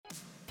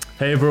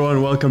Hey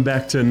everyone, welcome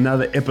back to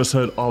another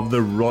episode of the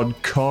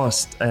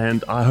Rodcast,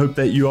 and I hope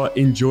that you are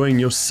enjoying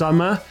your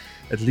summer,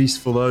 at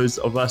least for those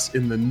of us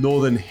in the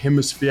Northern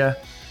Hemisphere.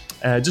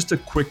 Just a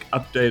quick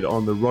update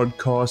on the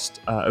Rodcast.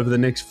 Over the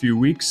next few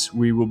weeks,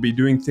 we will be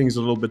doing things a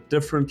little bit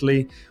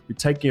differently. We're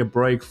taking a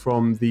break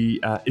from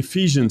the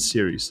Ephesians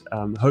series.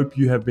 Hope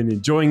you have been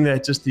enjoying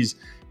that, just these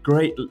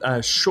great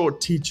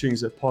short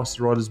teachings that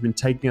Pastor Rod has been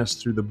taking us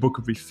through the book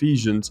of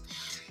Ephesians.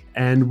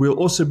 And we'll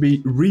also be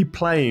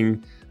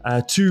replaying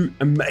two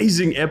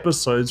amazing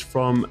episodes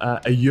from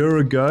a year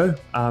ago.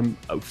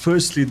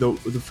 Firstly, the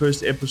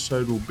first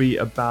episode will be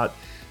about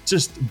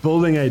just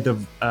building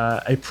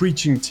a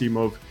preaching team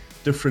of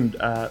different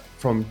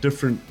from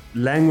different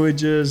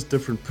languages,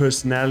 different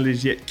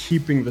personalities, yet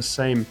keeping the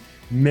same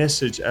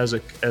message as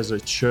a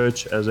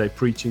church, as a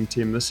preaching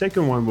team. The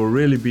second one will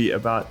really be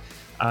about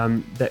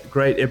that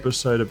great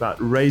episode about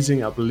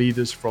raising up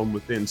leaders from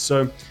within.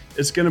 So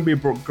it's going to be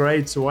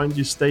great. So why don't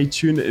you stay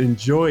tuned and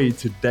enjoy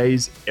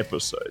today's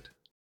episode.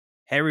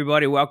 Hey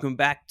everybody, welcome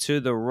back to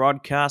the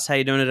Rodcast. How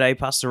you doing today,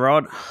 Pastor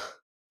Rod?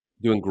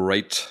 Doing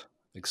great.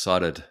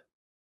 Excited.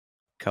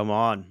 Come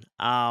on.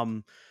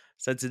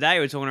 So today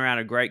we're talking around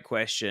a great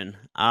question.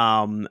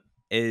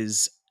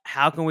 Is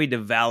how can we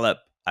develop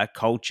a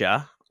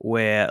culture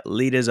where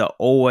leaders are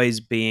always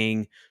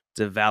being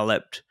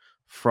developed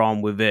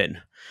from within?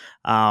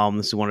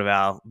 This is one of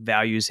our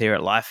values here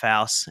at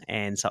Lifehouse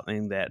and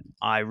something that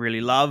I really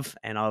love,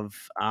 and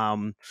I've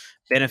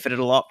benefited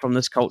a lot from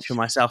this culture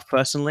myself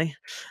personally.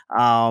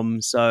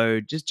 So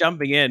just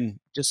jumping in,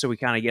 just so we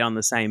kind of get on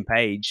the same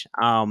page,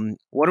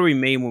 what do we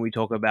mean when we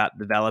talk about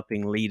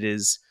developing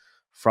leaders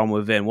from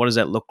within? What does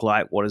that look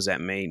like? What does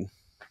that mean?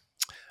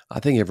 I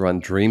think everyone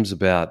dreams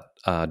about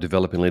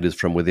developing leaders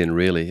from within,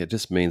 really. It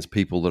just means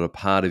people that are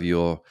part of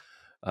your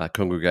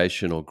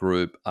congregation or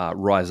group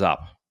rise up.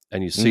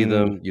 And you see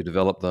them, you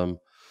develop them,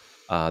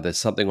 there's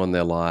something on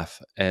their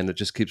life, and it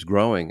just keeps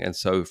growing. And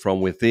so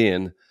from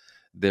within,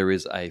 there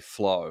is a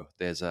flow.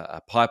 There's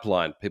a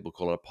pipeline. People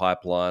call it a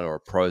pipeline or a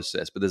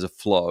process, but there's a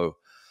flow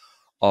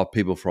of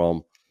people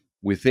from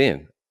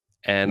within.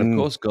 And of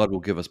course, God will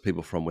give us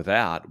people from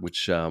without,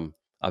 which are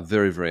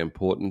very, very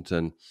important.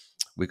 And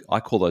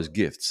I call those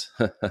gifts,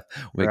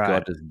 where Right.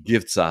 God just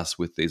gifts us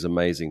with these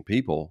amazing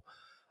people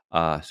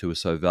who are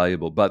so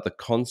valuable. But the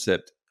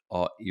concept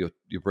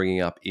you're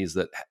bringing up is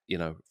that,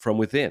 from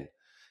within,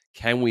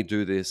 can we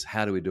do this?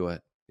 How do we do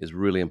it? Is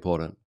really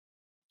important.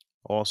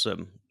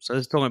 Awesome. So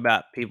let's talk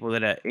about people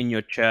that are in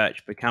your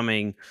church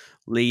becoming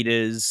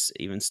leaders,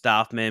 even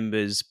staff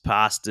members,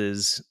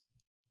 pastors.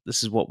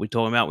 This is what we're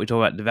talking about. We talk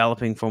about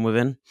developing from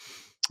within.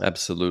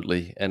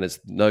 Absolutely. And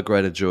it's no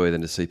greater joy than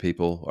to see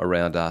people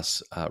around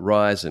us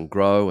rise and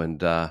grow.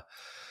 And, a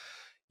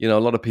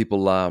lot of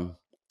people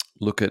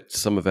look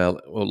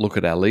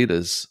at our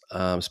leaders,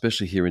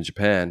 especially here in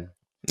Japan,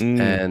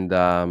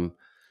 and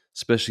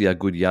especially our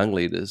good young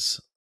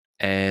leaders,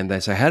 and they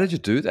say, "How did you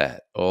do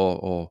that?"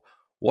 Or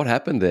 "What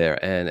happened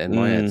there?" And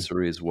my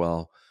answer is,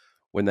 well,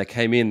 when they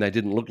came in, they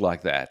didn't look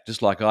like that.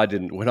 Just like I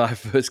didn't when I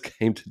first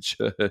came to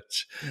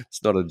church.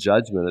 It's not a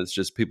judgment. It's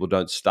just people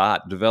don't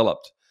start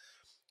developed.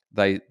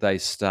 They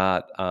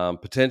start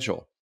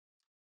potential,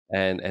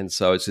 and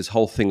so it's this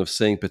whole thing of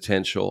seeing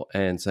potential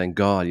and saying,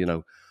 God,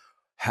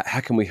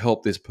 how can we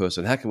help this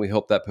person? How can we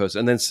help that person?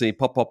 And then see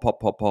pop, pop, pop,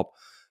 pop, pop.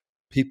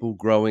 People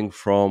growing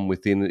from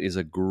within is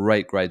a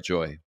great, great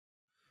joy.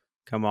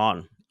 Come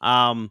on.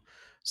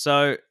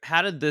 So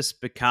how did this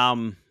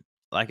become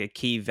like a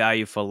key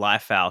value for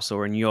Lifehouse,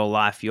 or in your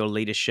life, your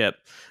leadership?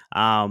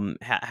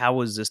 How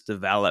was this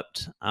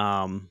developed?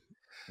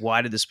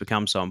 Why did this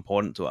become so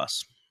important to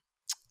us?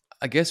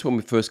 I guess when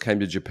we first came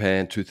to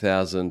Japan,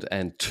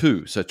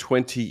 2002, so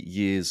 20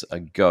 years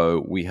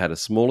ago, we had a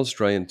small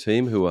Australian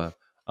team who are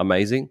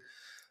amazing,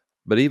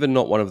 but even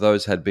not one of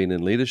those had been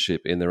in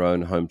leadership in their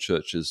own home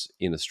churches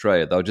in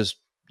Australia. They just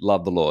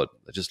love the Lord.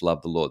 They just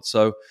love the Lord.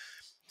 So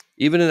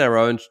even in our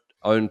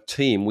own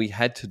team, we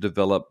had to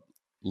develop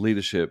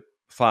leadership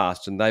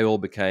fast, and they all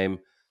became.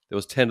 There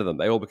was 10 of them.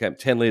 They all became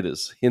 10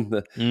 leaders in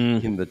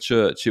the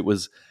church. It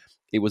was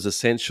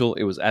essential.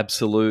 It was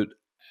absolute.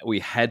 We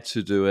had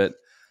to do it.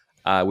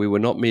 We were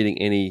not meeting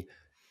any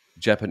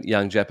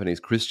young Japanese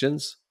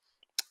Christians,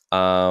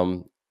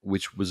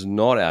 which was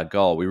not our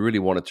goal. We really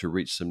wanted to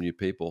reach some new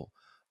people.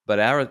 But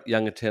our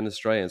young 10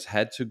 Australians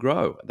had to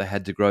grow. They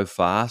had to grow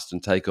fast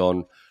and take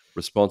on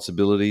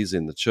responsibilities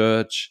in the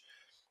church.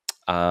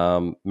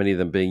 Many of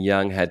them being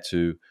young had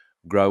to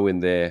grow in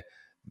their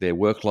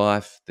work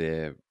life,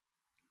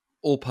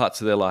 all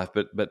parts of their life,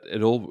 but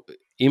it all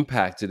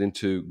impacted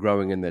into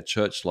growing in their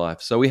church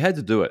life. So we had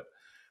to do it.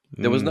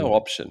 There was no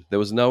option. There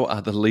was no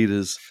other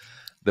leaders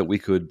that we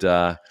could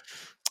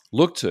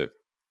look to.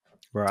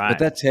 Right. But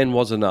that 10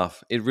 was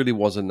enough. It really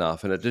was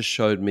enough. And it just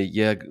showed me,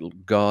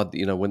 God,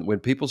 when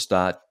people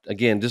start,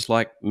 again, just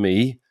like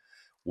me,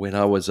 when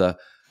I was a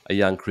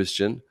young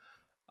Christian,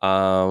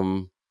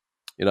 people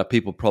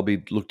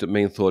probably looked at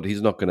me and thought,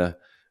 he's not going to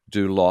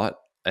do a lot,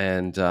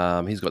 and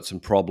he's got some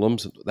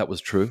problems. That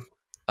was true.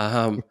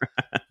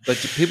 But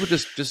people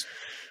just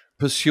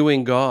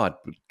pursuing God,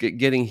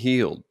 getting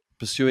healed,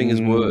 pursuing His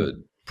Mm, Word,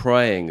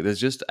 praying. There's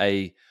just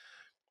a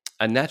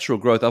natural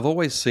growth. I've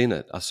always seen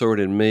it. I saw it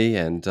in me,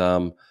 and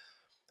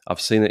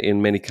I've seen it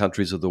in many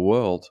countries of the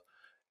world.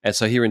 And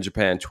so here in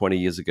Japan 20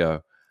 years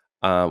ago,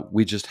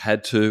 we just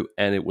had to,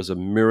 and it was a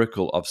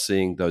miracle of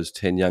seeing those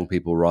 10 young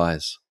people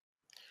rise.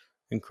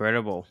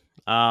 incredible.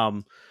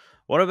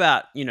 What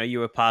about, you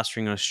were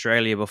pastoring in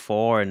Australia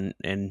before and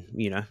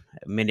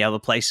many other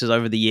places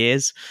over the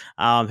years.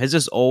 Has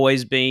this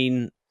always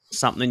been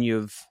something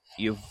you've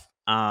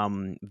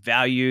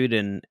valued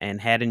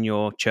and had in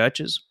your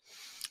churches?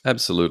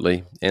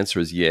 Absolutely. Answer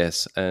is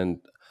yes. And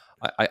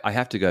I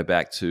have to go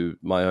back to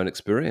my own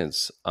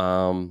experience.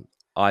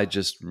 I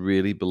just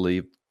really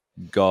believe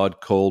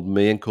God called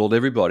me and called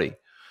everybody.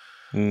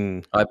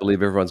 Mm, I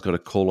believe everyone's got a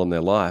call on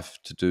their life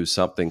to do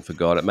something for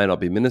God. It may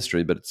not be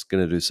ministry, but it's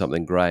going to do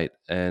something great.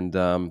 And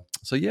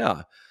so,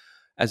 yeah,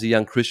 as a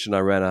young Christian, I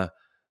ran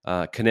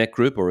a connect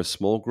group or a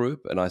small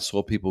group, and I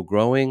saw people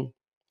growing.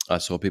 I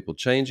saw people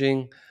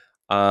changing.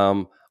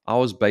 I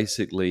was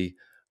basically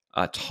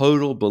a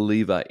total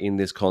believer in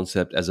this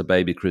concept as a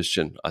baby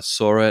Christian. I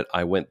saw it.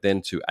 I went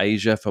then to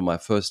Asia for my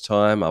first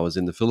time. I was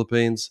in the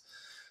Philippines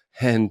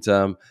and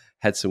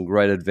had some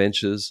great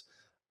adventures.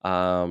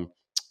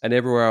 And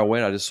everywhere I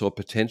went, I just saw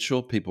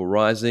potential, people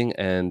rising.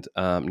 And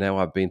now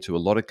I've been to a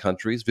lot of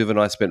countries. Viv and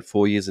I spent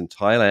 4 years in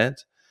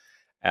Thailand.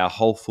 Our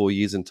whole 4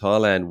 years in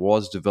Thailand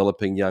was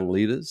developing young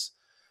leaders,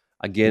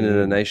 again, in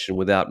a mm, nation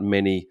without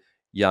many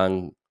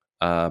young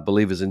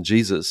believers in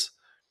Jesus.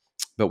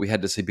 But we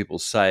had to see people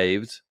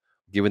saved,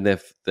 giving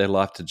their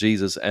life to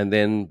Jesus, and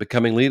then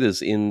becoming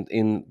leaders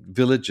in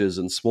villages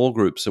and small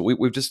groups. So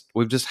we've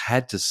just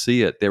had to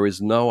see it. There is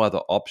no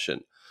other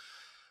option.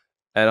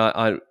 And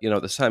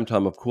at the same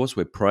time, of course,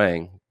 we're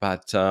praying,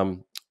 but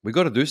we've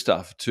got to do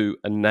stuff to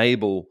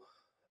enable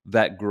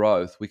that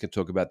growth. We can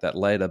talk about that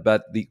later.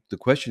 But the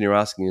question you're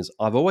asking is,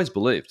 I've always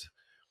believed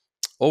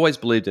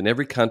in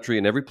every country,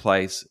 in every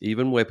place,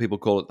 even where people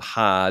call it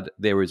hard,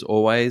 there is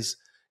always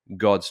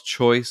God's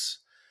choice,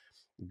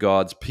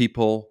 God's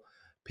people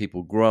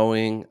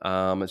growing.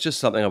 It's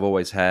just something I've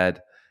always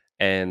had.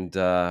 And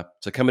so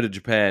coming to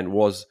Japan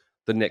was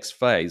the next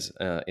phase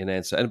in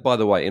answer. And by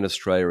the way, in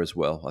Australia as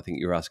well, I think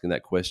you're asking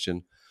that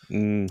question.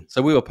 mm.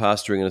 So we were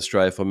pastoring in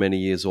Australia for many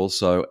years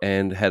also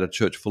and had a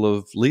church full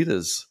of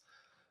leaders.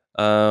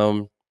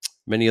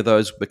 Many of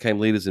those became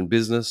leaders in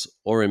business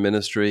or in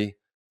ministry.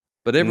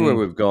 But everywhere Mm.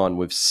 we've gone,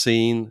 we've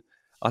seen,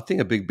 I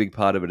think a big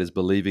part of it is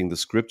believing the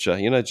scripture.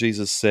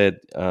 Jesus said,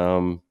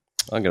 I'm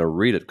going to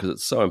read it because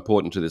it's so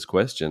important to this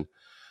question.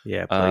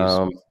 Yeah,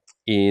 please.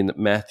 In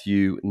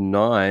Matthew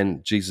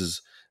 9,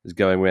 Jesus is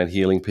going around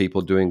healing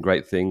people, doing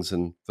great things.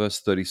 And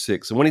verse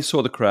 36, and when he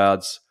saw the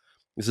crowds,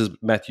 this is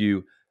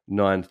Matthew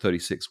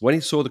 9:36. When he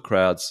saw the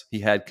crowds,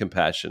 he had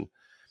compassion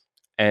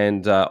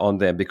and on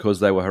them because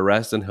they were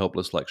harassed and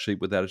helpless like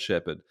sheep without a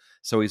shepherd.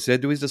 So he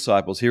said to his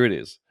disciples, here it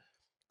is,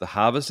 the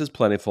harvest is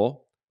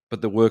plentiful, but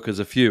the workers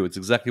are few. It's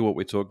exactly what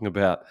we're talking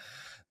about.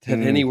 That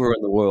Mm. anywhere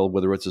in the world,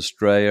 whether it's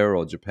Australia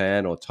or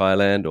Japan or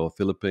Thailand or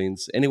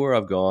Philippines, anywhere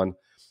I've gone,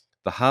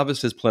 the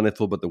harvest is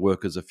plentiful, but the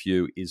workers are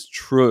few is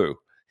true.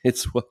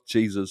 It's what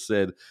Jesus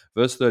said.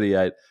 Verse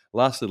 38,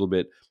 last little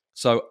bit.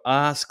 So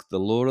ask the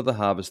Lord of the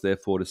harvest,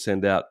 therefore, to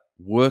send out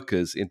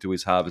workers into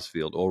his harvest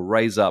field or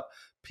raise up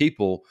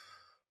people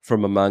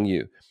from among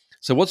you.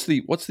 So what's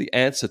the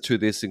answer to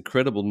this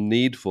incredible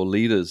need for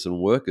leaders and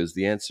workers?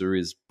 The answer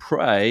is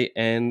pray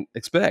and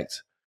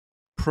expect.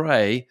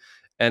 Pray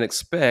and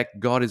expect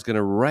God is going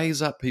to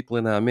raise up people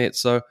in our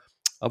midst. So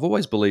I've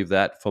always believed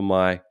that for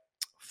my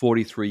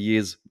 43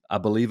 years a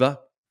believer,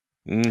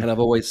 Mm. and I've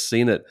always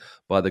seen it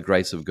by the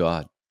grace of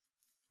God.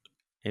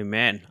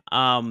 Amen.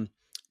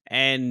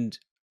 And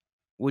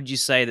would you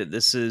say that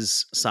this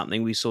is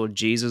something we saw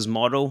Jesus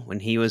model when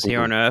he was here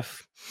Mhm. on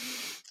earth?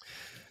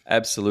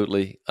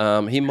 Absolutely.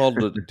 He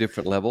modeled it at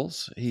different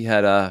levels. He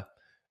had a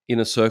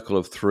inner circle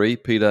of three,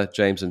 Peter,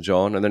 James, and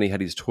John, and then he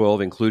had his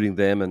 12, including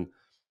them,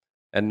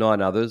 and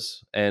nine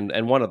others.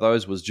 And one of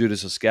those was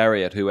Judas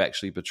Iscariot, who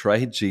actually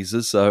betrayed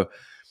Jesus. So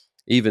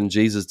even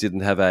Jesus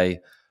didn't have a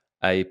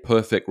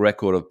perfect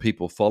record of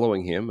people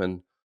following him.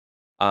 And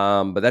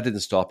but that didn't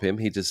stop him.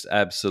 He just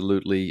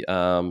absolutely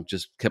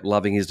just kept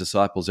loving his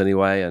disciples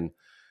anyway, and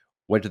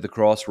went to the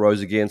cross,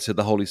 rose again, said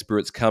the Holy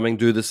Spirit's coming,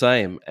 do the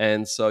same.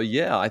 And so,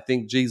 yeah, I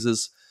think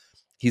Jesus,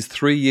 his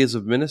 3 years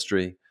of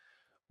ministry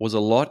was a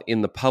lot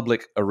in the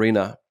public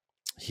arena,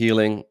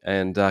 healing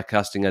and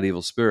casting out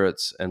evil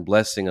spirits and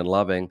blessing and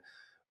loving.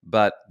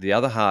 But the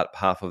other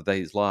half of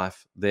his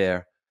life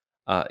there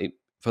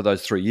for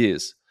those 3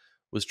 years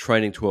was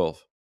training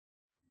 12.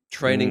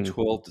 Training Mm.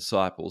 12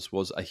 disciples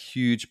was a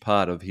huge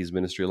part of his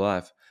ministry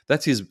life.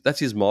 That's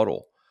his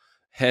model.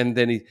 And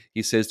then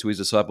he says to his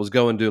disciples,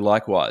 go and do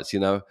likewise.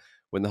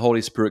 When the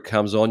Holy Spirit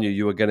comes on you,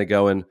 you are going to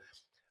go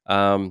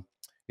and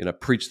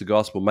preach the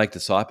gospel, make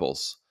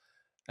disciples,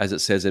 as it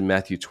says in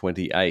Matthew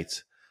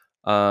 28.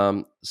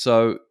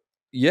 So,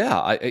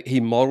 yeah, he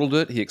modeled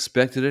it, he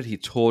expected it, he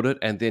taught it,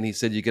 and then he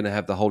said, you're going to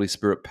have the Holy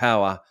Spirit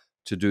power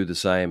to do the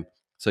same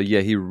So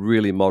yeah, he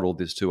really modeled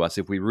this to us.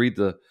 If we read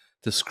the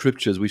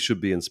scriptures, we should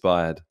be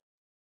inspired.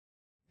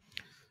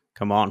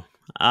 Come on.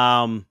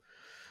 So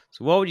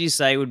what would you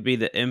say would be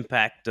the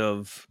impact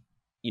of,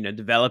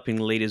 developing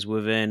leaders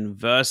within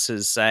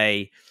versus,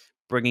 say,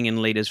 bringing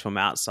in leaders from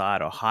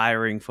outside or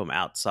hiring from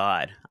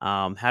outside?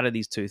 How do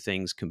these two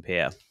things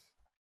compare?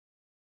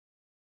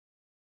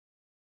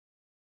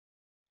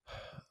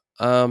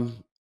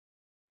 Um,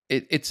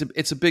 it's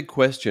a big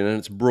question and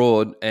it's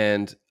broad,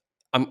 and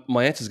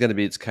my answer is going to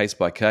be it's case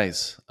by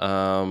case.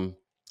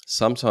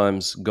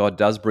 Sometimes God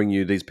does bring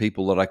you these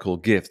people that I call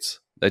gifts.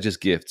 They're just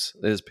gifts.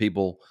 There's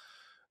people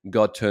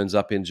God turns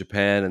up in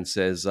Japan and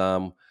says,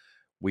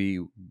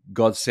 "We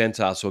God sent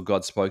us or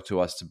God spoke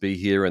to us to be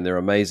here," and they're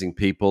amazing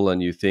people,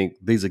 and you think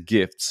these are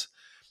gifts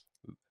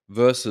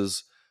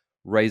versus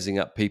raising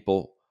up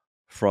people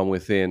from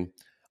within.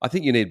 I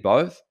think you need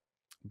both,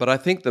 but I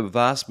think the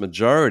vast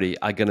majority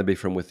are going to be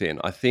from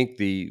within. I think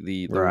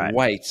the Right.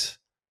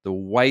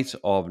 weight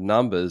of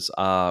numbers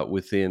are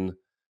within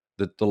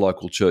the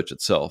local church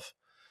itself.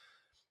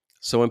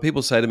 So when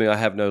people say to me, "I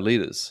have no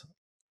leaders,"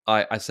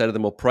 I say to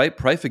them, "Well,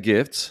 pray for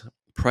gifts,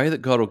 pray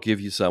that God will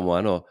give you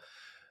someone,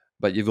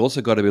 but you've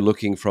also got to be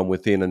looking from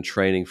within and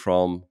training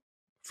from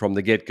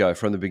the get go,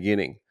 from the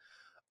beginning,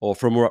 or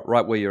from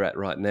right where you're at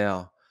right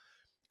now."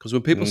 Because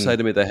when people say Mm,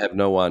 to me they have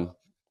no one,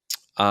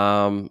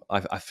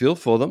 I feel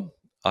for them.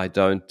 I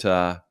don't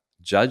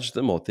judge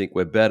them or think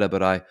we're better,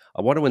 but I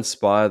want to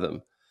inspire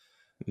them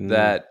mm,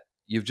 that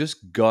you've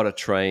just got to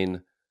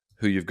train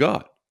who you've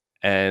got.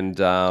 And,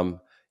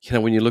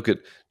 when you look at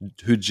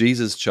who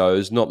Jesus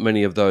chose, not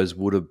many of those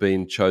would have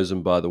been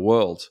chosen by the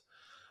world.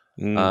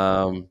 mm,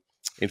 Um,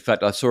 in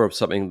fact, I saw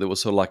something that was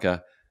sort of like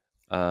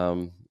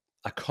um,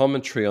 a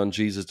commentary on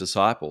Jesus'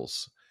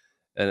 disciples,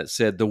 and it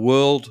said the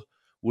world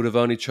would have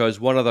only chose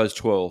one of those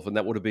 12, and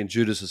that would have been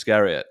Judas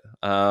Iscariot,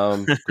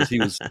 because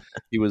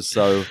he was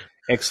so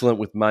excellent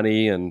with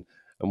money and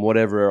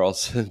whatever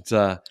else, and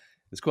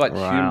it's quite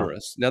wow.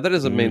 humorous. Now, that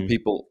doesn't mean Mm,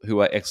 people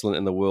who are excellent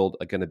in the world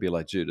are going to be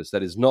like Judas.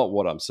 That is not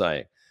what I'm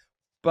saying.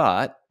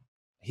 But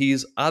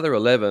his other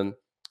 11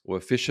 were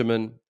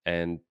fishermen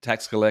and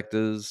tax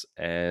collectors,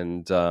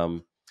 and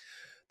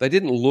they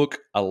didn't look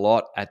a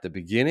lot at the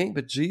beginning,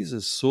 but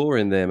Jesus saw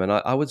in them. And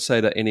I would say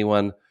to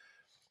anyone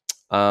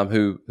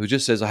who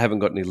just says, "I haven't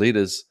got any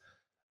leaders,"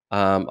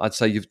 I'd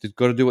say you've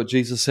got to do what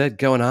Jesus said: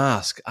 go and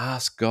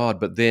ask God,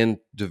 but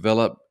then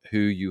develop who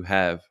you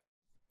have.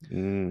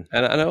 mm,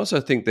 And I also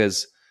think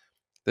there's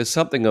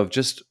something of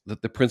just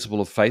the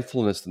principle of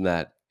faithfulness in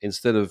that.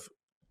 Instead of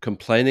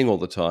complaining all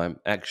the time,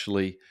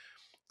 actually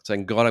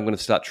saying, "God, I'm going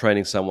to start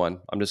training someone.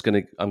 I'm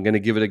going to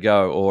give it a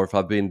go. Or if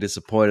I've been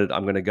disappointed,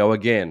 I'm going to go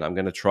again. I'm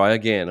going to try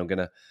again. I'm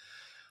going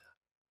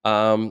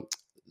to."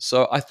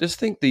 So I just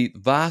think the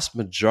vast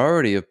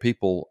majority of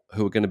people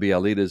who are going to be our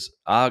leaders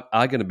are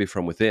going to be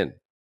from within.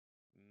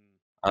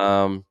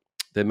 Um,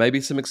 there may be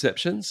some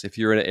exceptions. If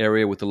you're in an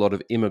area with a lot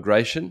of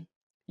immigration,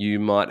 you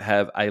might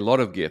have a lot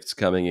of gifts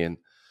coming in.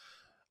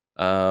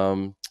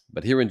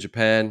 But here in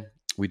Japan,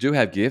 we do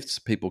have gifts,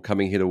 people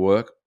coming here to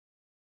work.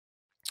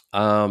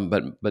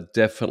 But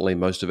definitely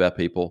most of our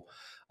people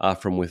are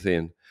from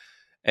within.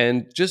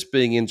 And just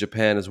being in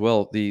Japan as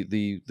well,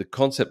 the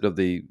concept of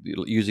the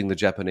using the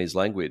Japanese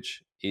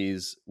language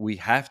is we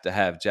have to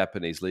have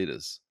Japanese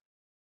leaders.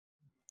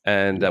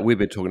 And yeah. we've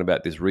been talking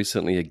about this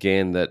recently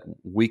again, that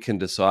we can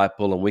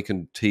disciple and we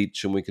can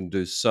teach and we can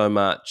do so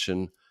much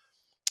and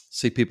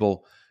see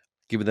people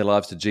giving their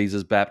lives to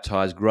Jesus,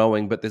 baptized,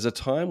 growing. But there's a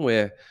time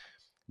where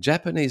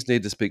Japanese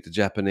need to speak to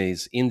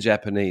Japanese in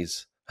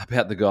Japanese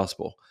about the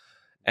gospel.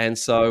 And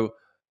so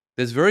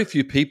there's very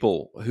few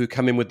people who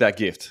come in with that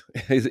gift,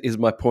 is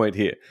my point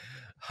here.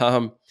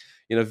 Um,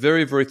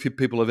 very, very few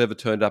people have ever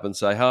turned up and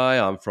say, "Hi,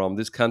 I'm from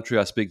this country,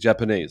 I speak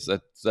Japanese."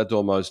 That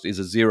almost is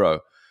a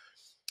zero.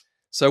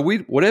 So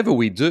whatever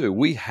we do,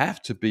 we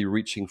have to be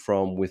reaching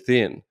from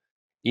within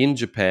in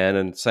Japan,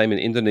 and same in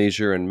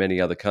Indonesia and many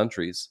other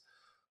countries,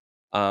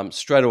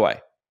 straight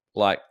away.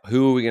 Like,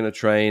 who are we going to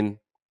train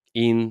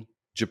in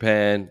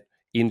Japan,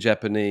 in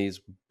Japanese,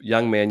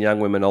 young men,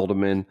 young women, older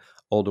men,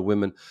 older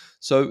women.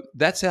 So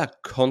that's our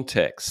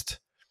context.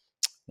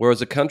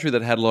 Whereas a country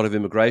that had a lot of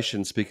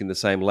immigration speaking the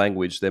same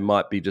language, there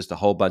might be just a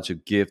whole bunch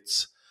of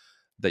gifts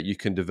that you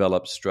can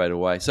develop straight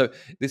away. So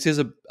this is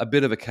a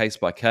bit of a case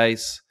by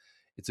case.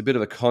 It's a bit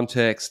of a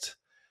context,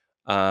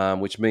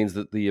 which means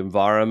that the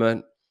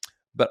environment.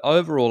 But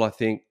overall, I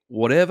think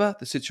whatever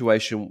the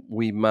situation,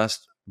 we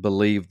must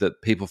believe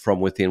that people from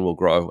within will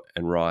grow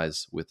and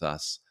rise with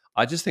us.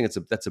 I just think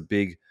that's a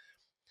big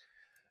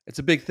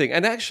thing,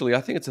 and actually,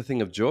 I think it's a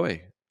thing of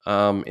joy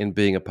in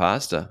being a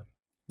pastor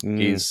Mm,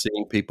 is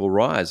seeing people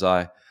rise.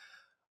 I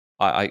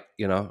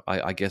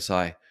guess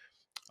I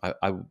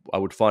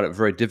would find it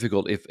very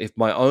difficult if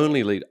my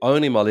only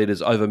my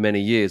leaders over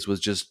many years was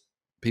just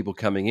people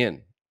coming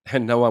in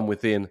and no one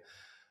within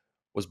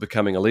was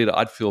becoming a leader.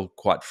 I'd feel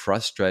quite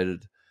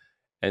frustrated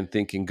and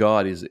thinking,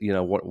 God, is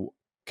what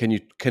can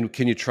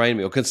you train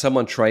me, or can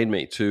someone train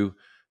me to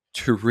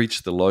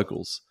reach the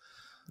locals?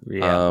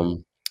 yeah.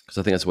 Because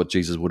I think that's what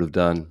Jesus would have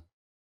done.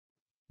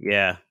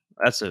 Yeah,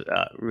 that's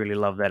a really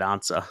love that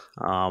answer.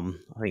 I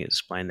think it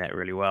explained that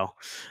really well.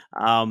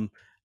 Um,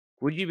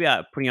 would you be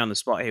putting you on the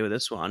spot here with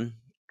this one?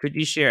 Could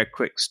you share a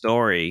quick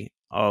story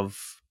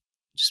of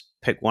just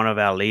pick one of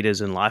our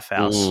leaders in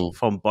Lifehouse Mm,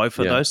 from both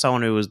of yeah. those,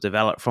 someone who was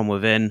developed from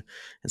within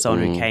and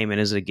someone who Mm. came in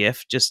as a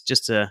gift,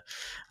 just to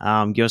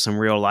give us some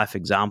real life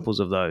examples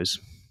of those.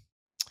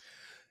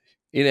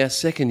 In our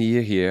second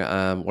year here,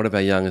 one of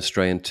our young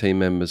Australian team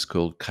members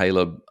called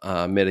Caleb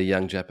met a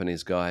young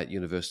Japanese guy at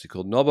university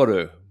called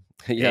Noboru,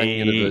 a young Hey.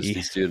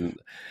 university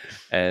student.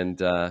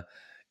 And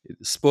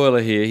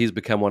spoiler here, he's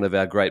become one of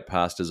our great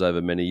pastors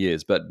over many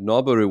years. But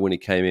Noboru, when he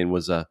came in,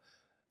 was a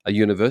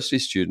university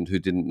student who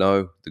didn't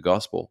know the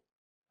gospel.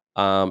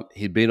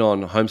 He'd been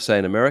on homestay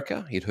in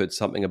America. He'd heard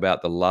something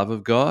about the love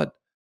of God.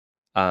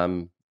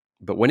 But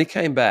when he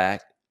came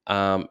back,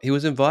 he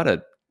was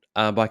invited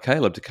by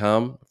Caleb to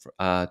come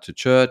to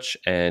church,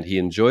 and he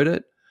enjoyed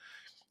it.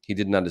 He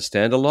didn't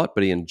understand a lot,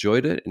 but he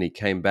enjoyed it, and he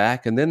came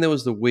back. And then there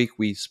was the week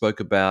we spoke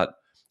about,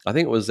 I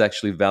think it was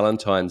actually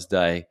Valentine's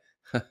Day,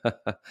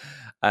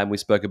 and we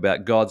spoke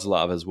about God's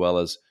love as well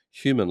as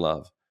human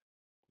love.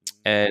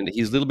 And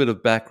his little bit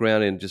of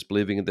background in just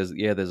believing there's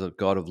a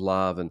God of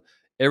love and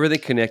everything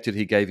connected.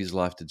 He gave his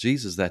life to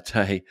Jesus that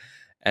day,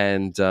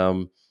 and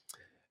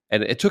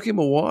it took him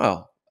a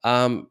while,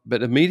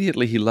 but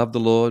immediately he loved the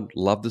Lord,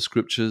 loved the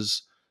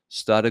scriptures,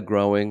 started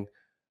growing,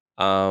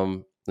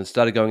 and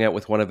started going out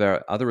with one of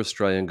our other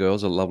Australian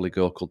girls, a lovely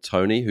girl called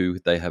Tony, who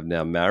they have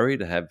now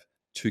married and have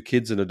 2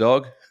 kids and a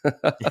dog.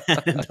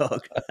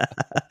 Dog.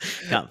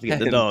 Can't forget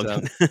the and,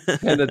 dog.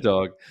 and a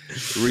dog.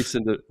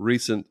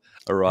 Recent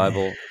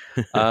arrival.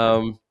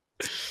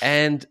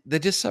 And they're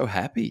just so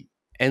happy.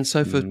 And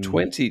so for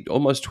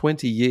almost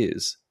 20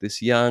 years,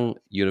 this young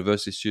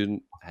university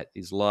student had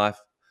his life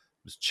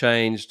was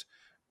changed,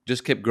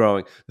 just kept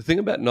growing. The thing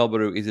about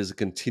Noboru is he's a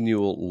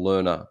continual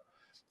learner,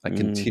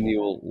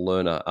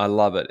 I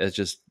love it. It's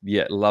just,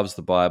 loves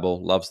the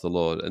Bible, loves the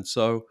Lord. And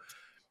so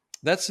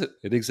that's an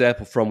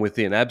example from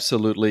within,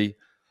 absolutely,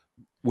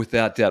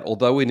 without doubt.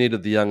 Although we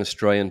needed the young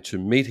Australian to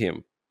meet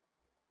him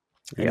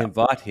and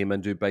invite him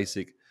and do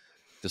basic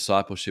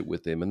discipleship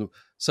with him. And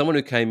someone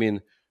who came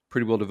in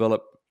pretty well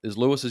developed as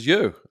Lewis as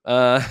you.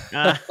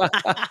 I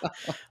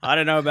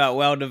don't know about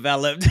well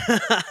developed.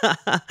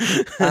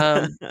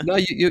 No,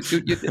 you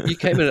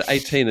came in at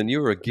 18 and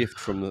you were a gift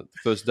from the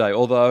first day.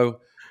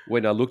 Although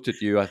when I looked at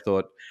you, I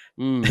thought,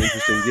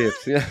 interesting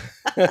gift. Yeah.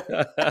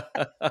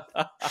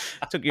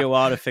 Took you a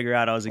while to figure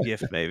out I was a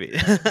gift, maybe.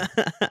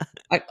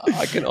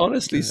 I can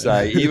honestly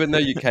say, even though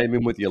you came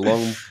in with your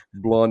long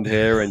blonde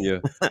hair and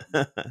your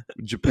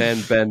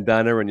Japan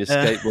bandana and your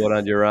skateboard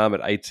under your arm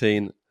at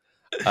 18,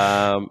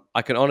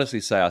 I can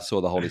honestly say I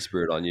saw the Holy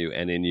Spirit on you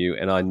and in you,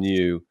 and I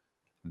knew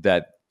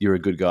that you're a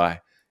good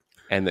guy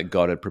and that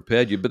God had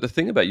prepared you. But the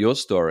thing about your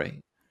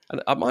story,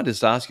 and I might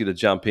just ask you to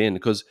jump in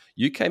because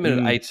you came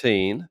in at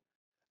 18.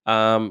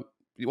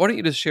 Why don't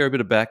you just share a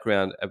bit of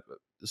background,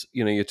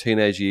 your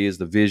teenage years,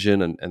 the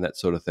vision and that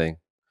sort of thing?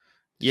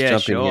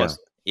 Just jump in sure. here.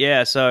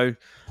 Yeah, so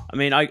I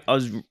mean, I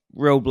was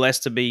real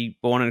blessed to be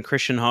born in a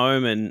Christian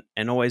home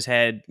and always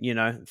had,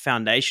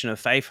 foundation of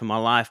faith in my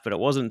life. But it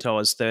wasn't until I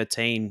was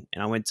 13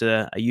 and I went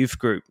to a youth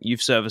group,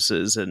 youth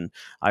services, and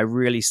I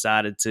really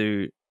started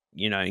to,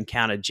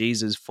 encounter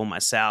Jesus for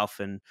myself.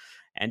 And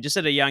just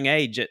at a young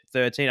age, at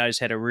 13, I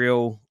just had a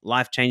real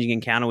life-changing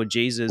encounter with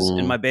Jesus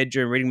in my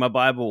bedroom, reading my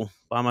Bible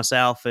by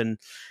myself, and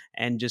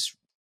just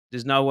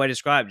there's no way to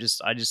describe.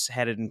 I just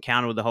had an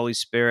encounter with the Holy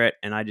Spirit,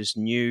 and I just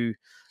knew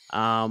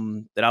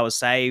that I was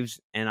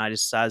saved, and I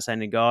just started saying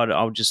to God,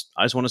 I just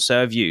want to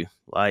serve you.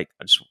 Like,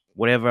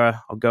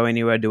 whatever, I'll go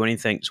anywhere, do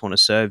anything, just want to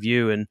serve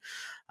you. And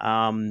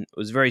it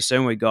was very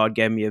soon where God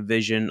gave me a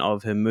vision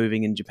of Him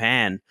moving in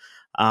Japan.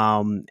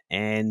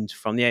 And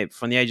from the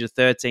age of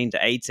 13 to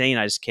 18,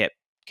 I just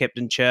kept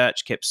in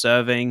church, kept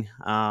serving,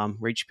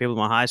 reached people in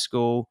my high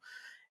school,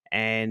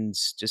 and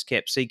just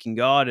kept seeking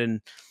God.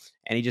 And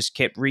He just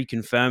kept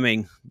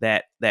reconfirming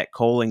that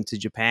calling to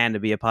Japan to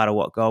be a part of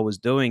what God was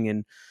doing.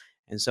 And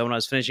so when I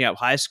was finishing up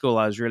high school,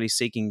 I was really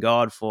seeking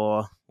God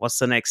for what's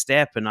the next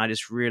step. And I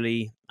just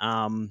really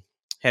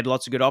had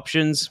lots of good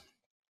options,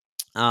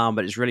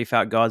 but just really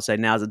felt God say,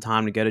 now's the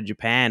time to go to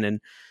Japan. And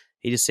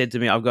He just said to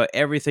me, I've got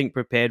everything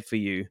prepared for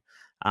you.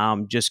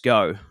 Just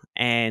go.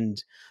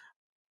 And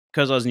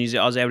because I was in New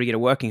Zealand, I was able to get a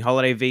working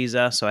holiday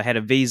visa. So I had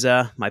a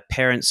visa. My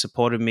parents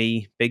supported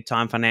me big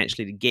time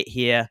financially to get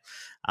here.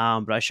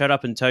 But I showed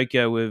up in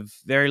Tokyo with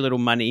very little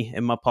money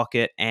in my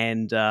pocket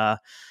and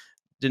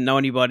didn't know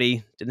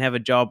anybody, didn't have a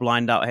job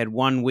lined up. I had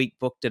 1 week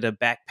booked at a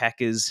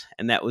backpackers,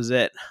 and that was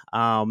it.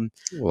 Wow.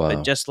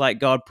 But just like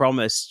God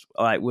promised,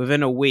 like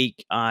within a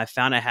week, I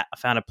found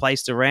a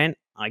place to rent.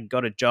 I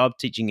got a job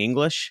teaching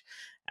English,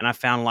 and I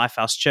found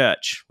Lifehouse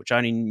Church, which I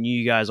only knew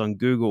you guys on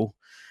Google.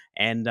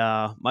 And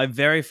my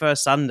very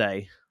first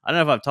Sunday, I don't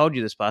know if I've told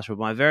you this, Pastor,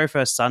 but my very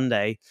first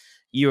Sunday,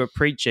 you were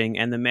preaching,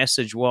 and the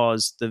message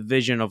was the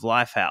vision of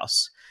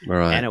Lifehouse.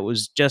 Right. And it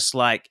was just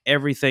like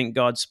everything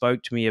God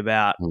spoke to me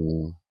about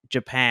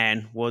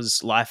Japan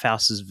was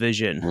Lifehouse's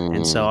vision.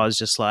 And so Mm. I was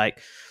just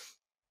like,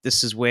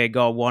 this is where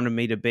God wanted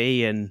me to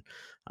be. And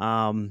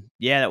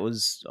that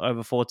was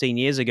over 14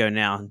 years ago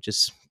now.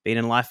 Just being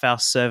in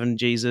Lifehouse, serving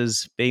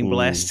Jesus, being Mm.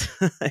 blessed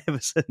ever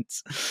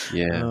since.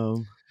 Yeah.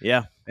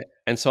 Yeah.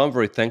 And so I'm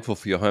very thankful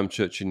for your home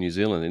church in New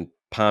Zealand, in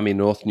Palmy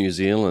North, New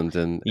Zealand,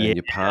 and Yeah.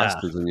 your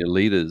pastors and your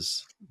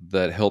leaders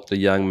that helped a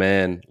young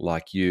man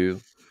like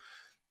you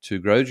to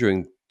grow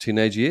during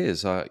teenage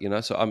years. So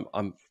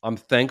I'm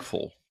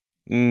thankful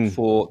Mm,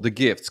 for the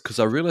gifts because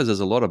I realize there's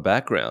a lot of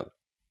background.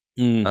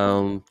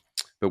 mm,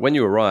 But when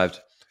you arrived,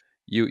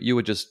 you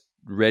were just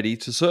ready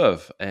to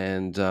serve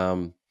and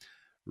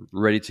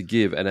ready to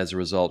give, and as a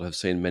result, have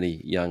seen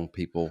many young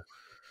people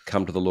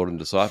come to the Lord and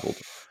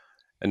discipled.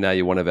 And now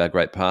you're one of our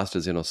great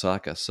pastors in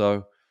Osaka.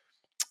 So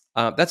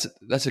that's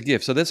a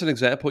gift. So that's an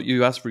example.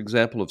 You asked for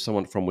example of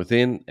someone from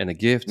within and a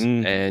gift,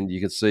 mm. and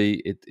you can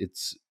see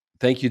it's.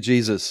 Thank you,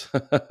 Jesus.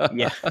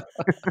 Yeah.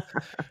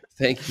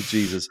 Thank you,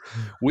 Jesus.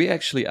 We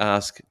actually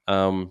ask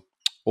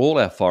all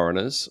our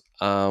foreigners.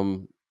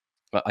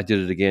 I did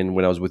it again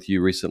when I was with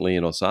you recently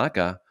in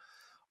Osaka.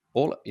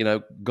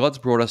 God's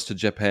brought us to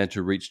Japan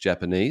to reach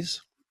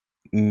Japanese.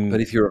 But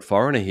Mm, if you're a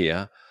foreigner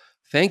here,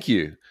 thank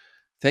you.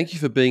 Thank you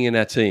for being in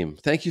our team.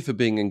 Thank you for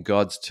being in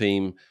God's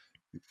team.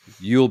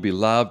 You'll be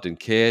loved and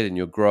cared and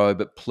you'll grow,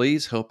 but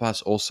please help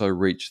us also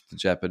reach the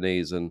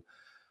Japanese. And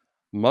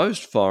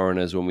most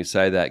foreigners, when we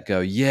say that, go,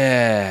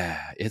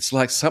 yeah, it's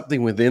like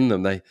something within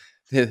them.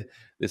 They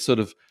sort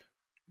of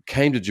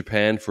came to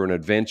Japan for an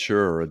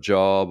adventure or a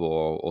job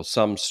or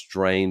some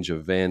strange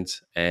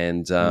event.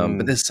 And but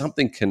mm, there's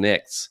something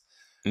connects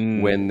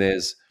mm. when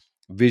there's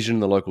vision in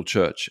the local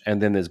church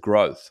and then there's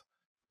growth,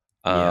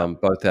 Yeah.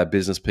 both our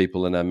business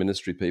people and our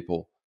ministry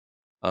people.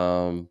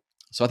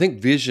 So I think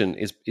vision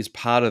is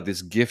part of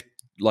this gift.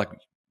 Like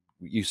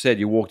you said,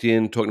 you walked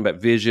in talking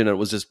about vision and it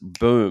was just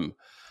boom.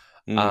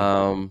 Mm.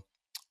 Um,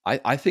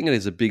 I think it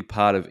is a big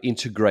part of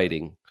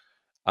integrating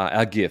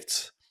our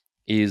gifts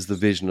is the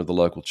vision of the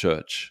local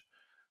church,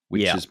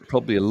 which Yeah. is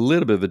probably a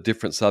little bit of a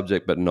different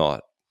subject, but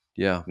not.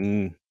 Yeah.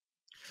 Mm.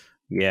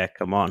 Yeah,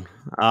 come on.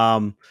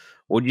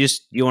 Well,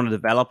 you want to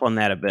develop on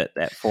that a bit,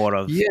 that thought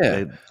of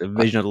Yeah. the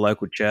vision of the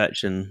local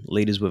church and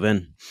leaders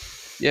within.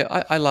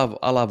 Yeah, I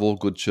love all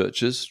good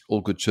churches.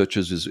 All good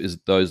churches is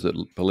those that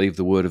believe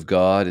the word of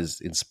God is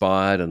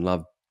inspired and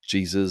love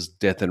Jesus,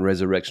 death and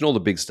resurrection, all the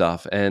big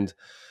stuff. And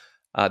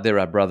they're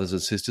our brothers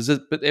and sisters.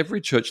 But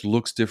every church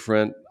looks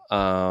different,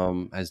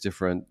 has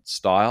different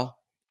style,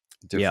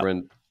 Yeah.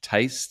 different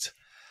taste.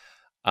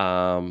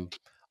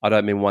 I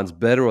don't mean one's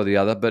better or the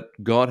other, but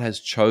God has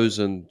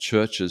chosen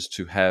churches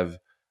to have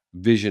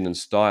vision and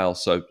style.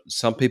 So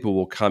some people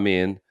will come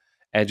in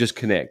and just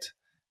connect.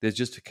 There's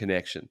just a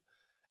connection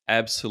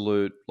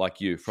absolute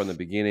like you from the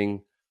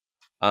beginning.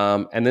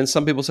 And then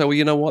some people say, well,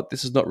 you know what?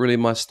 This is not really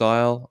my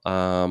style.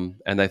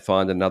 And they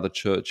find another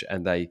church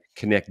and they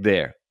connect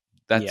there.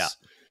 Yeah.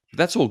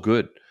 That's all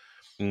good.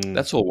 Mm.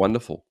 That's all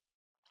wonderful.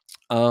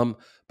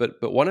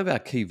 But one of our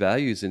key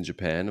values in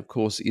Japan, of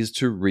course, is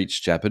to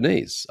reach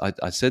Japanese.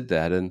 I said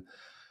that, and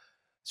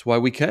that's why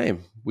we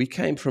came. We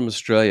came from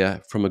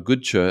Australia, from a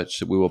good church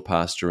that we were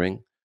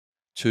pastoring,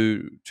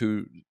 to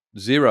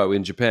zero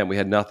in Japan. We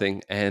had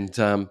nothing, and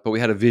but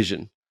we had a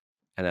vision.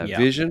 And our Yeah.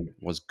 vision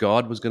was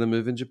God was going to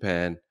move in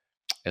Japan.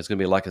 It's going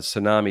to be like a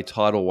tsunami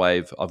tidal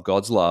wave of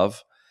God's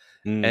love.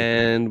 Mm.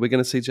 And we're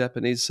going to see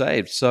Japanese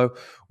saved. So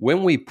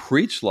when we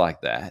preach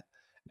like that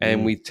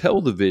and Mm. we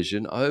tell the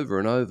vision over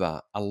and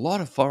over, a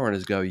lot of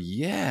foreigners go,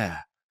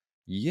 yeah,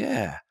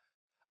 yeah.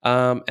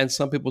 And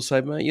some people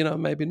say,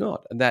 maybe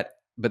not.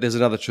 But there's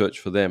another church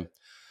for them.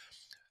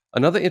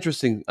 Another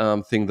interesting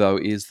thing, though,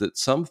 is that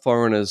some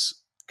foreigners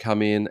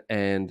come in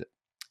and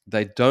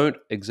they don't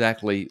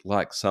exactly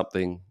like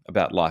something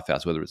about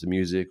Lifehouse, whether it's the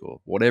music or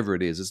whatever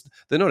it is.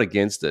 They're not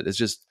against it. It's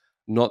just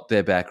not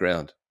their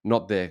background,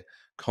 not their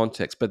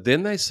context. But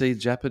then they see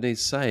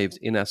Japanese saved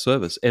in our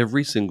service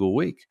every single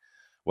week.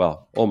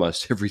 Well,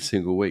 almost every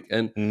single week.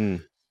 And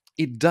Mm.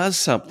 it does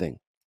something.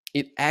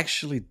 It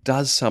actually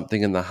does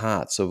something in the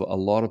hearts of a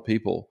lot of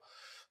people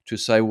to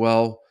say,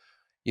 well,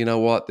 you know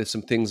what? There's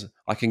some things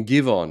I can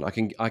give on.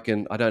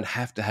 I don't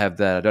have to have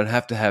that. I don't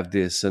have to have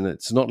this. And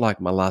it's not like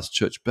my last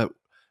church, but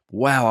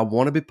wow, I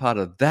want to be part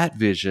of that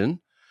vision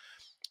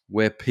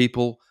where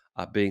people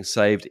are being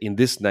saved in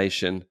this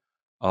nation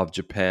of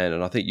Japan.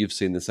 And I think you've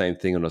seen the same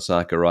thing in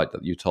Osaka, right?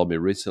 That you told me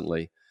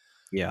recently.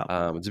 Yeah.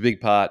 It's a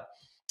big part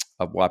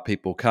of why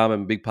people come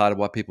and a big part of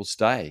why people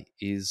stay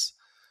is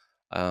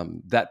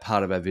that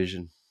part of our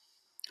vision.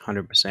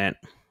 100%.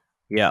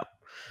 Yeah.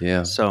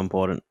 Yeah. So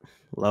important.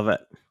 Love it.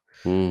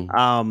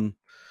 Mm.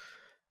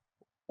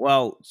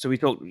 Well, so we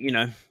talked,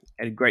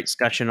 had a great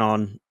discussion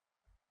on,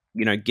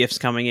 gifts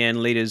coming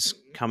in, leaders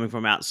coming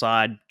from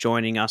outside,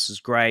 joining us is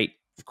great.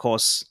 Of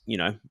course,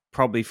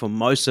 probably for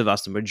most of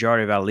us, the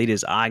majority of our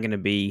leaders are going to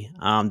be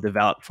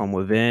developed from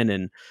within.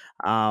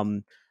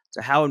 And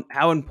so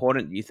how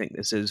important do you think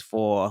this is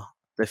for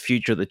the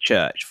future of the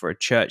church, for a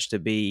church to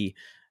be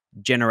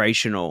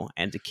generational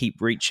and to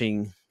keep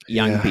reaching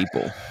young Yeah.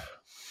 people?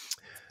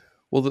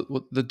 Well,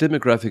 the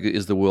demographic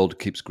is the world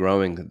keeps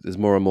growing. There's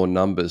more and more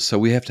numbers, so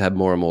we have to have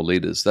more and more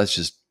leaders. That's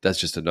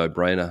just a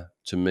no-brainer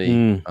to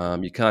me.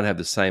 Mm. You can't have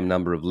the same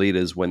number of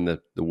leaders when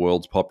the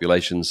world's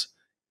population's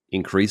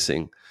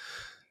increasing.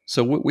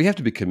 So we have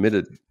to be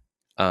committed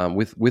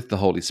with the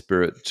Holy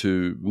Spirit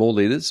to more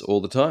leaders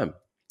all the time.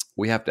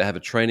 We have to have a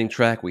training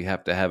track. We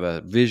have to have a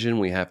vision.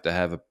 We have to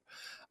have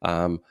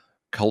a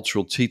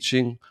cultural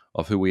teaching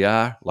of who we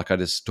are. Like I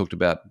just talked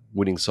about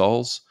winning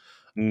souls.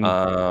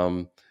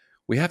 Mm.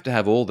 We have to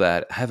have all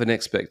that, have an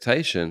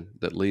expectation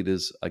that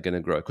leaders are going to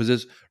grow.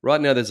 Because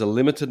right now there's a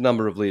limited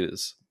number of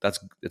leaders.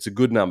 It's a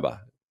good number,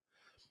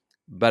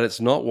 but it's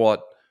not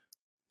what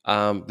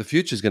the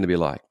future is going to be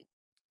like.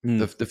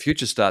 Mm. The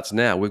future starts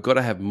now. We've got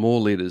to have more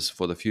leaders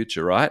for the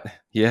future, right?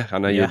 Yeah, I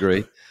know you Yeah.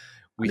 agree.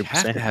 We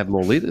have 100%. to have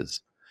more leaders.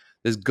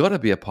 There's got to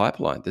be a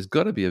pipeline. There's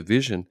got to be a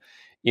vision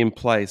in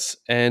place.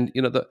 And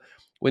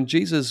when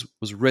Jesus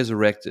was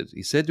resurrected,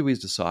 he said to his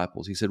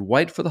disciples, he said,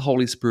 "Wait for the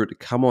Holy Spirit to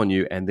come on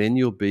you, and then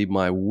you'll be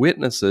my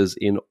witnesses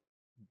in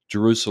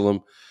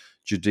Jerusalem,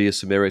 Judea,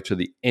 Samaria, to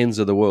the ends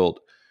of the world."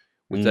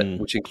 With that,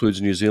 which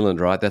includes New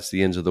Zealand, right? That's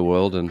the ends of the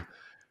world, and I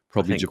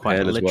probably think quite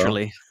Japan as well.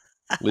 literally.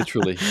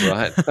 Literally,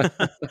 right?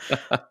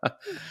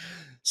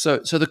 So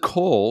the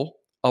call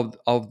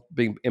of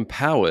being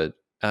empowered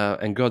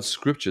and God's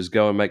scriptures,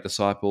 go and make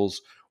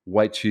disciples,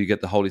 wait till you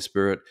get the Holy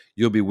Spirit,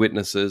 you'll be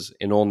witnesses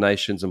in all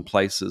nations and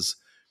places.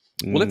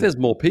 Well, if Mm. there's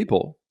more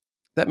people,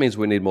 that means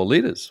we need more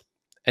leaders.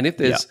 And if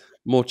Yeah. there's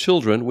more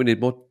children, we need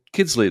more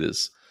kids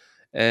leaders.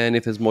 And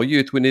if there's more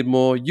youth, we need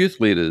more youth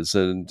leaders,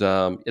 and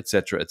et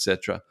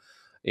cetera,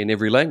 in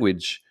every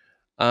language.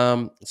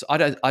 So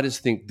I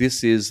just think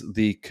this is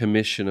the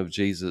commission of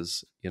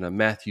Jesus.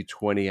 Matthew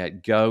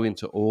 28, go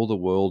into all the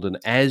world, and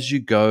as you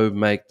go,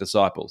 make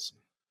disciples.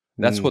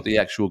 That's Mm. what the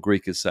actual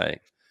Greek is saying.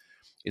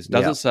 It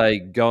Yeah. doesn't say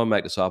go and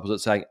make disciples.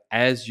 It's saying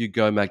as you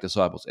go, make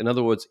disciples. In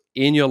other words,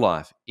 in your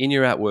life, in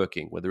your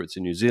outworking, whether it's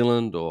in New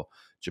Zealand or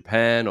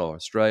Japan or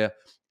Australia,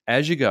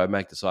 as you go,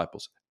 make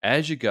disciples.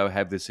 As you go,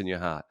 have this in your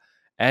heart.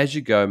 As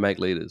you go, make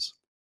leaders.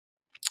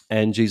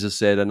 And Jesus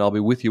said, and I'll be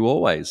with you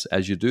always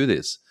as you do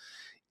this,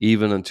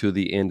 even until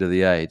the end of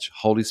the age.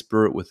 Holy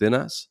Spirit within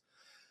us.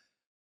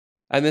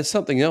 And there's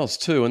something else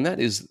too, and that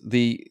is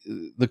the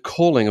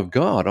calling of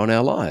God on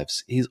our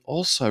lives is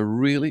also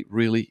really,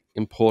 really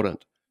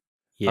important.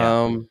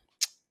 Yeah.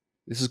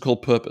 This is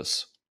called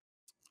purpose.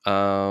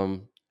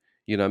 Jeremiah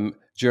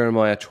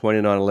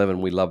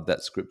 29:11, we love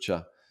that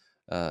scripture.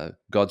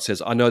 God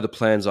says, I know the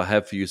plans I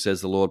have for you,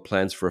 says the Lord,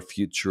 plans for a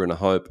future and a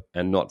hope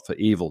and not for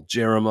evil.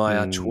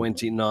 Jeremiah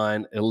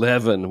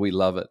 29:11, we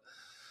love it.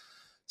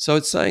 So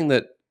it's saying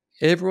that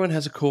everyone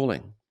has a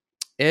calling.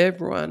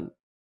 Everyone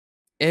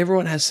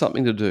has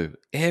something to do.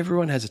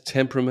 Everyone has a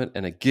temperament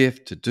and a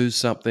gift to do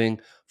something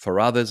for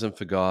others and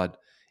for God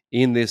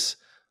in this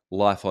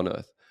life on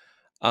earth.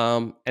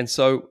 And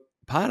so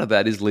part of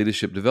that is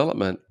leadership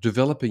development,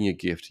 developing your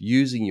gift,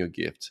 using your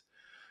gift.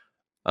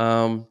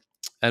 And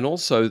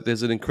also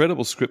there's an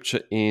incredible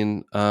scripture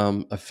in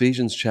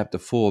Ephesians chapter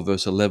 4,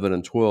 verse 11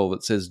 and 12.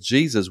 It says,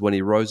 Jesus, when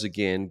he rose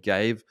again,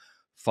 gave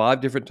 5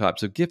 different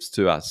types of gifts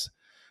to us.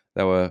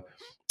 They were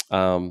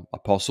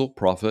apostle,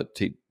 prophet,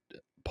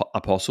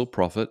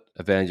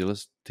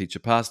 evangelist, teacher,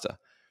 pastor.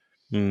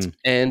 Mm.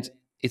 And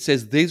it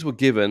says these were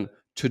given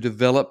to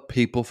develop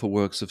people for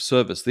works of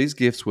service. These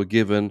gifts were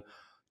given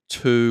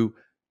to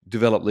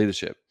develop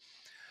leadership.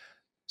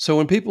 So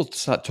when people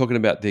start talking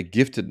about their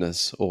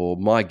giftedness or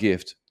my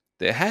gift,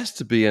 there has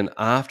to be an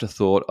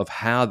afterthought of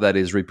how that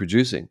is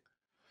reproducing.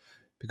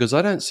 Because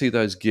I don't see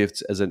those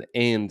gifts as an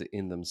end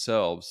in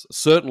themselves.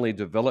 Certainly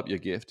develop your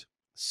gift,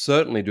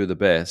 certainly do the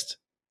best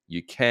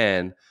you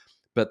can,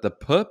 but the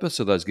purpose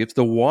of those gifts,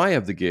 the why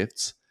of the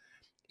gifts,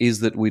 is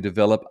that we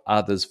develop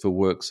others for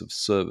works of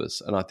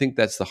service. And I think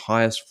that's the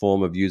highest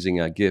form of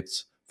using our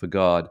gifts for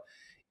God,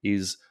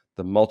 is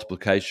the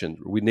multiplication.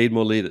 We need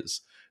more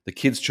leaders. The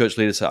kids' church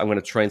leader say, I'm going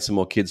to train some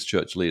more kids'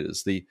 church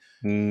leaders, et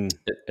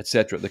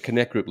cetera. The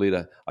Connect group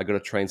leader, I got to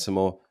train some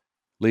more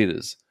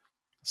leaders.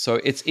 So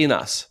it's in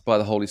us by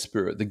the Holy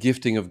Spirit, the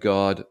gifting of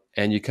God,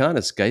 and you can't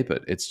escape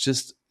it. It's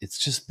just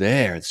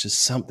there. It's just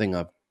something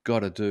I've got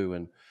to do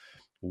and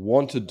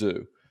want to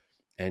do.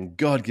 And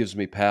God gives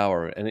me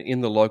power. And in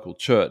the local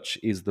church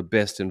is the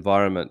best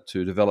environment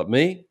to develop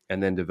me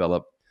and then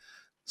develop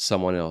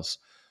someone else.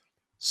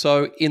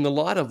 So in the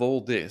light of all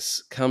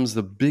this comes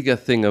the bigger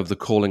thing of the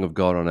calling of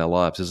God on our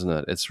lives, isn't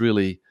it? It's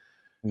really,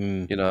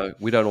 we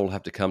don't all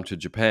have to come to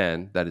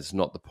Japan. That is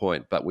not the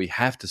point. But we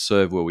have to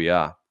serve where we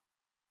are.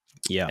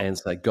 Yeah. And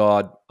say,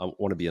 God, I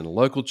want to be in a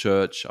local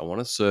church. I want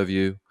to serve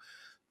you.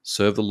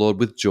 Serve the Lord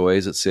with joy,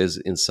 as it says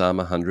in Psalm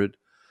 100.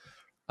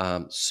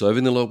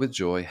 Serving the Lord with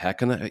joy. How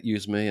can that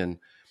use me? And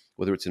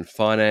whether it's in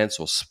finance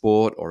or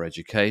sport or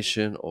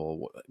education,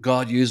 or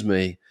God, use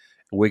me,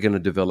 we're going to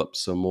develop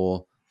some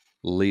more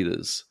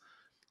leaders.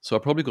 So I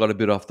probably got a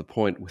bit off the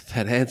point with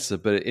that answer,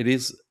 but it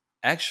is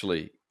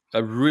actually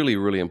a really,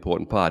 really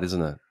important part,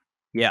 isn't it?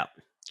 Yeah.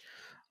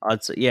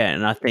 I'd say,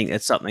 and I think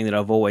it's something that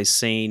I've always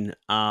seen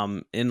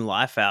in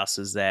Lifehouse,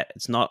 is that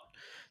it's not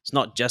it's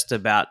not just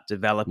about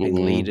developing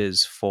Mm,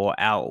 leaders for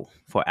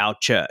our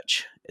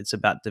church. It's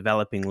about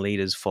developing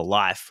leaders for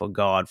life, for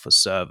God, for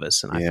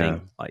service. And I yeah,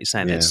 think, like you're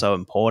saying, that's yeah. so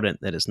important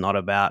that it's not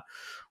about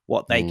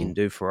what they Mm, can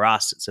do for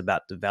us. It's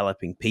about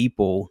developing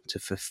people to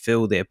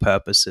fulfill their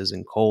purposes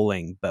and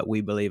calling. But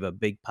we believe a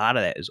big part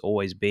of that is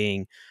always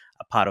being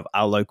a part of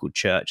our local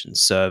church and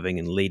serving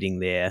and leading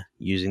there,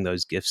 using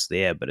those gifts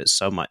there. But it's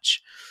so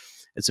much,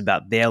 it's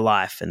about their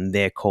life and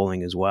their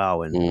calling as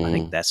well. And I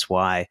think mm, that's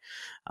why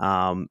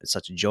it's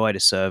such a joy to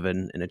serve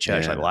in a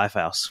church like yeah.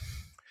 Lifehouse.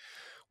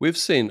 We've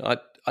seen,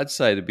 I'd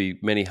say, to be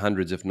many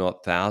hundreds, if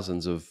not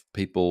thousands, of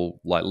people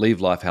like leave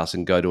Lifehouse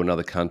and go to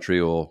another country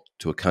or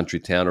to a country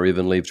town, or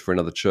even leave for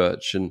another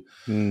church. And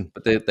Mm,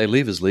 but they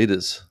leave as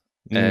leaders.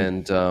 mm,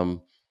 And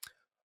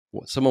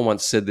someone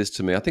once said this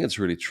to me. I think it's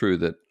really true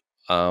that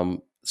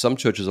some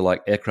churches are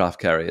like aircraft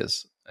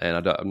carriers,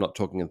 and I'm not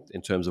talking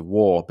in terms of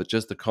war, but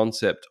just the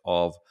concept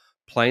of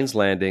planes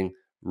landing,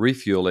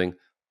 refueling,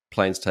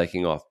 planes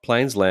taking off,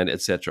 planes land,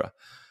 etc.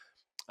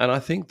 And I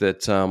think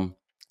that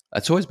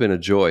it's always been a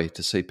joy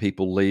to see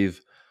people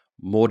leave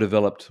more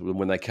developed than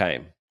when they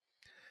came.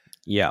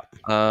 yeah.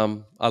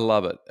 I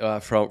love it.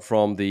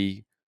 From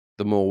the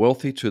more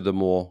wealthy to the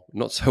more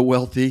not so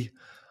wealthy,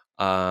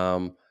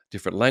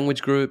 different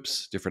language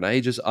groups, different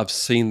ages. I've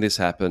seen this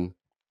happen.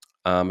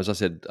 As I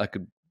said, I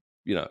could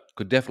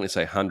definitely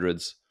say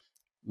hundreds,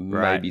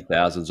 Right. maybe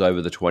thousands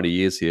over the 20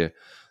 years here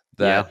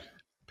Yeah. that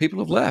people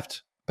have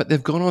left, but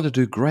they've gone on to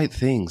do great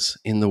things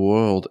in the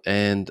world.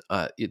 And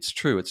it's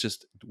true. It's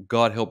just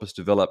God help us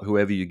develop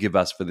whoever you give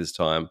us for this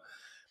time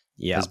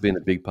Yeah. has been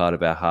a big part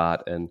of our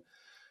heart. And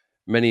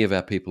many of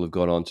our people have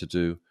gone on to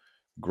do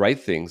great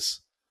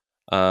things.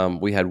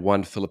 We had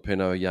one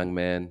Filipino young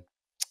man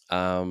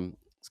um,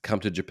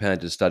 come to Japan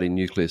to study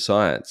nuclear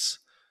science.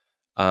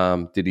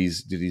 Did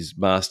his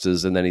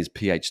master's and then his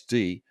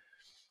PhD.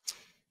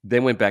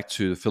 Then went back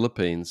to the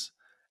Philippines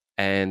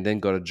and then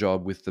got a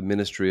job with the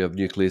Ministry of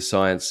Nuclear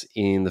Science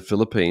in the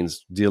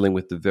Philippines, dealing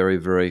with the very,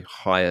 very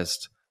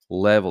highest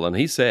level. And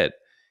he said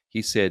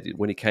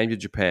when he came to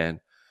Japan,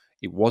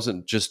 it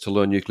wasn't just to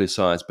learn nuclear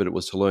science, but it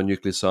was to learn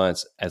nuclear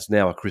science as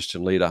now a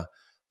Christian leader,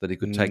 that he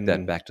could take that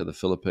Mm, back to the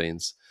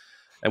Philippines.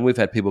 And we've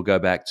had people go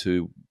back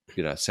to,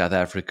 South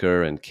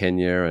Africa and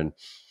Kenya and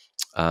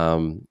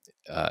um,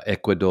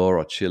 Ecuador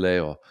or Chile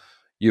or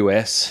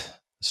US,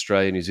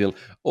 Australia, New Zealand,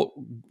 or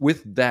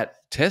with that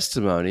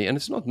testimony. And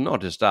it's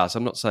not just us.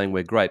 I'm not saying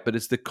we're great, but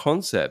it's the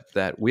concept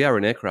that we are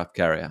an aircraft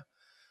carrier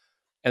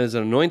and there's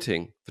an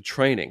anointing for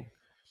training.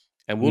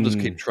 And we'll just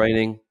keep mm,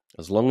 training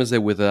as long as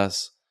they're with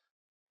us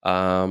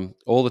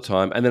all the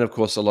time. And then, of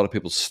course, a lot of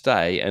people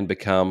stay and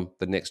become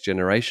the next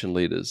generation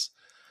leaders,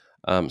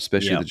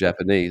 especially yeah. the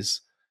Japanese.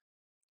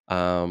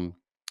 Um,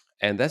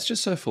 and that's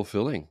just so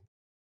fulfilling.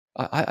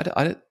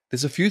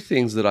 There's a few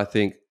things that I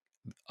think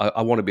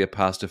I want to be a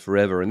pastor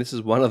forever, and this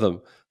is one of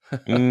them.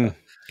 Mm,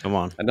 come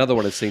on. Another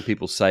one is seeing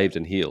people saved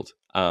and healed,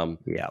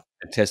 Yeah.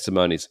 and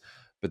testimonies.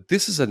 But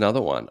this is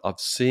another one of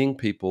seeing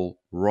people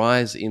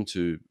rise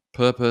into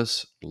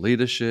purpose,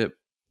 leadership,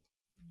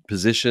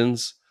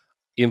 positions,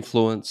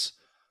 influence,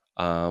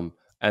 and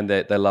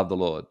they love the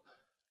Lord.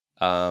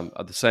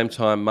 At the same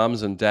time,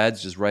 mums and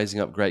dads just raising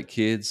up great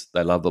kids,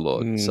 they love the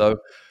Lord. Mm, So,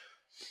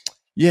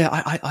 yeah,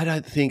 I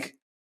don't think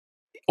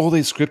all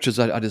these scriptures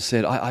I just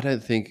said, I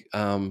don't think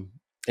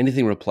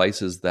anything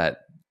replaces that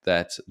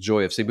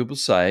joy of seeing people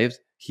saved,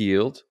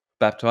 healed,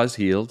 baptized,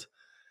 healed,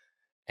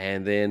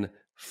 and then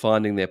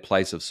finding their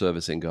place of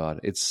service in God.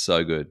 It's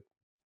so good.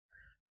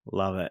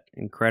 love it.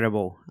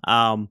 Incredible.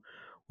 Well,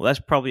 that's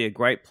probably a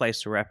great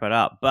place to wrap it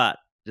up. But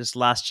just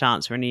last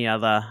chance for any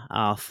other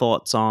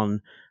thoughts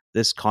on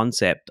this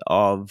concept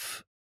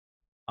of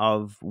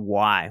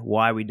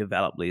why we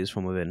develop leaders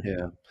from within.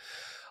 Yeah.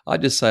 I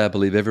just say I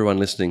believe everyone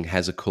listening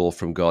has a call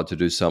from God to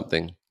do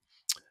something.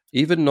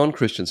 Even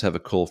non-Christians have a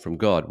call from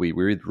God. We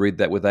read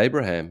that with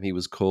Abraham. He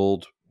was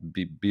called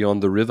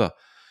beyond the river.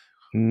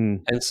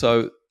 Mm, And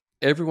so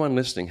everyone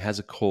listening has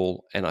a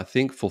call, and I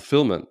think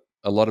fulfillment,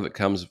 a lot of it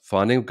comes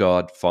finding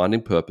God,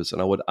 finding purpose.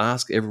 And I would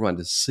ask everyone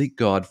to seek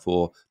God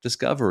for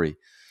discovery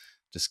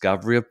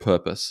of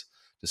purpose,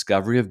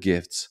 discovery of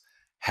gifts.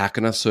 How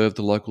can I serve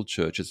the local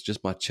church? It's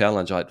just my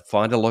challenge. I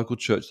find a local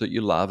church that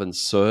you love and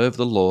serve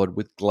the Lord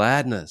with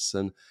gladness.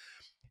 And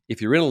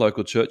if you're in a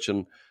local church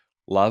and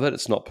love it,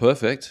 it's not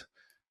perfect.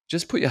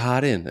 Just put your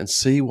heart in and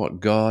see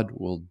what God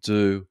will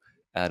do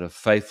out of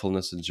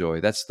faithfulness and joy.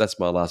 That's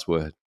my last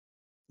word.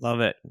 love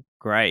it.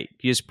 Great.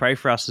 You just pray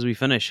for us as we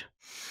finish.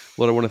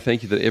 Lord, I want to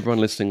thank you that everyone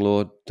listening,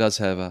 Lord, does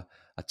have a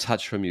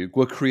touch from you.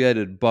 We're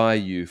created by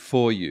you,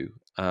 for you,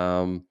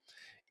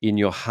 in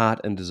your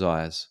heart and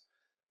desires.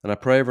 And I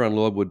pray everyone,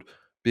 Lord, would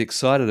be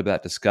excited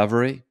about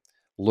discovery,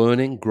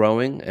 learning,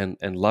 growing,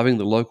 and loving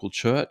the local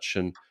church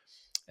and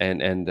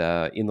in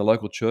the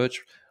local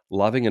church,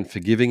 loving and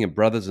forgiving and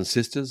brothers and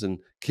sisters, and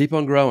keep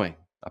on growing.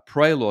 I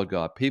pray, Lord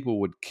God, people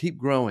would keep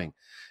growing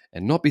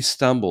and not be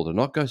stumbled and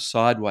not go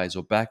sideways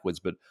or backwards,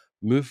 but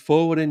move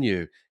forward in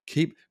you,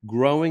 keep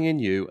growing in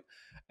you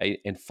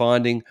and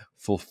finding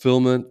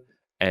fulfillment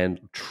and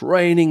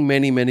training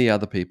many, many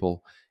other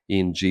people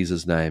in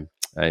Jesus' name.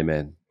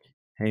 Amen.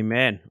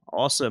 Amen.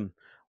 Awesome.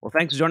 Well,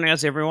 thanks for joining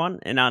us, everyone.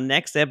 In our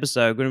next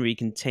episode, we're going to be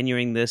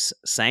continuing this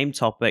same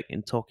topic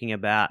and talking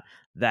about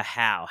the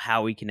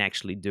how we can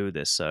actually do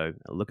this. So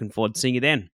looking forward to seeing you then.